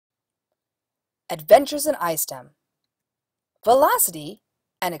Adventures in iSTEM. Velocity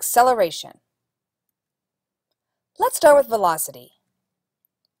and acceleration. Let's start with velocity.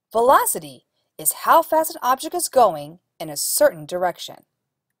 Velocity is how fast an object is going in a certain direction.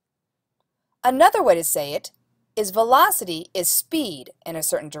 Another way to say it is velocity is speed in a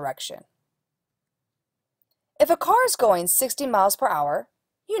certain direction. If a car is going 60 miles per hour,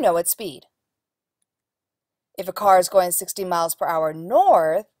 you know its speed. If a car is going 60 miles per hour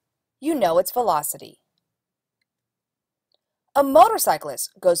north, you know its velocity. A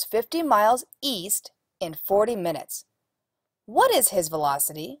motorcyclist goes 50 miles east in 40 minutes. What is his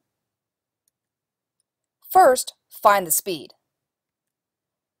velocity? First, find the speed.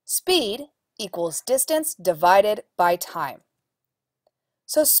 Speed equals distance divided by time.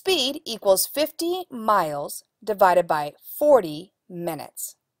 So speed equals 50 miles divided by 40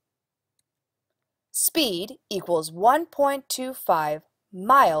 minutes. Speed equals 1.25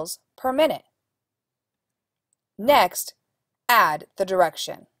 miles per minute. Next, add the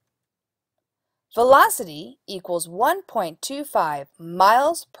direction. Velocity equals 1.25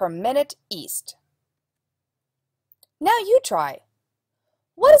 miles per minute east. Now you try.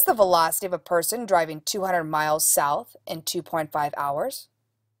 What is the velocity of a person driving 200 miles south in 2.5 hours?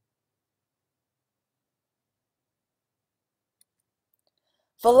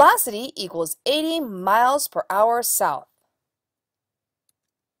 Velocity equals 80 miles per hour south.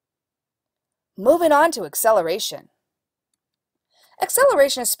 Moving on to acceleration.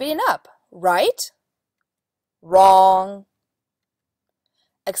 Acceleration is speeding up, right? Wrong.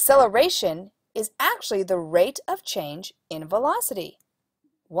 Acceleration is actually the rate of change in velocity.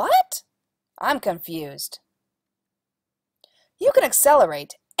 What? I'm confused. You can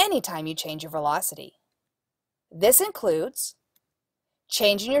accelerate anytime you change your velocity. This includes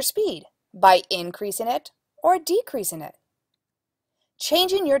changing your speed by increasing it or decreasing it,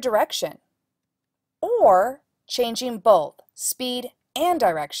 changing your direction, or changing both speed and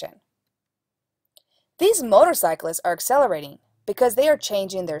direction. These motorcyclists are accelerating because they are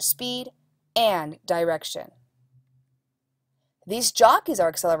changing their speed and direction. These jockeys are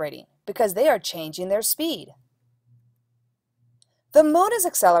accelerating because they are changing their speed. The moon is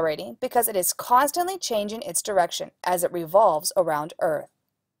accelerating because it is constantly changing its direction as it revolves around Earth.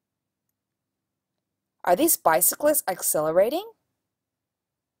 Are these bicyclists accelerating?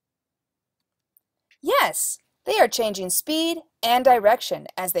 Yes, they are changing speed and direction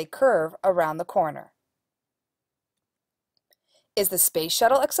as they curve around the corner. Is the space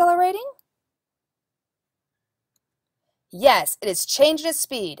shuttle accelerating? Yes, it is changing its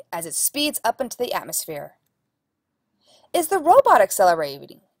speed as it speeds up into the atmosphere. Is the robot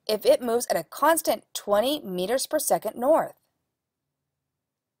accelerating if it moves at a constant 20 meters per second north?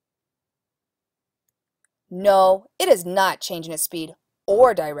 No, it is not changing its speed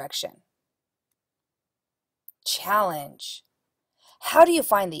or direction. Challenge. How do you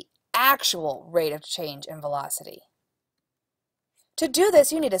find the actual rate of change in velocity? To do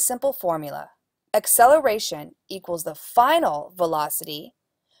this, you need a simple formula. Acceleration equals the final velocity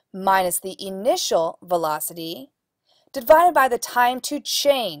minus the initial velocity divided by the time to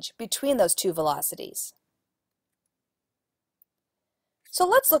change between those two velocities. So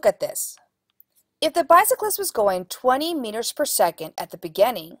let's look at this. If the bicyclist was going 20 meters per second at the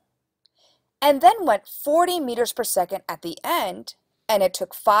beginning and then went 40 meters per second at the end, and it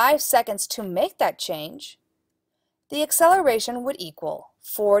took 5 seconds to make that change, the acceleration would equal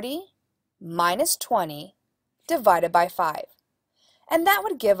 40 minus 20 divided by 5. And that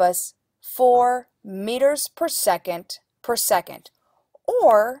would give us 4 meters per second,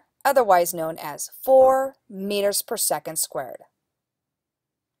 or otherwise known as 4 meters per second squared.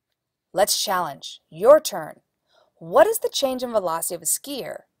 Let's challenge. Your turn. What is the change in velocity of a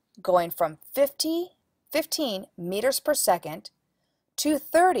skier going from 15 meters per second to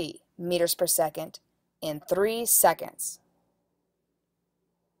 30 meters per second in 3 seconds?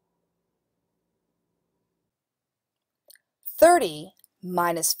 "30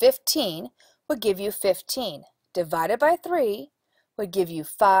 minus 15 would give you 15. Divided by 3 would give you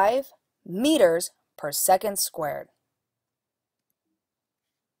 5 meters per second squared.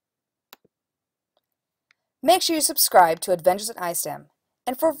 Make sure you subscribe to Adventures in iSTEM,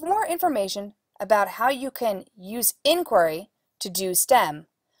 and for more information about how you can use inquiry to do STEM,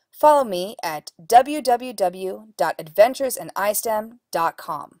 follow me at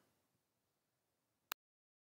www.adventuresinistem.com.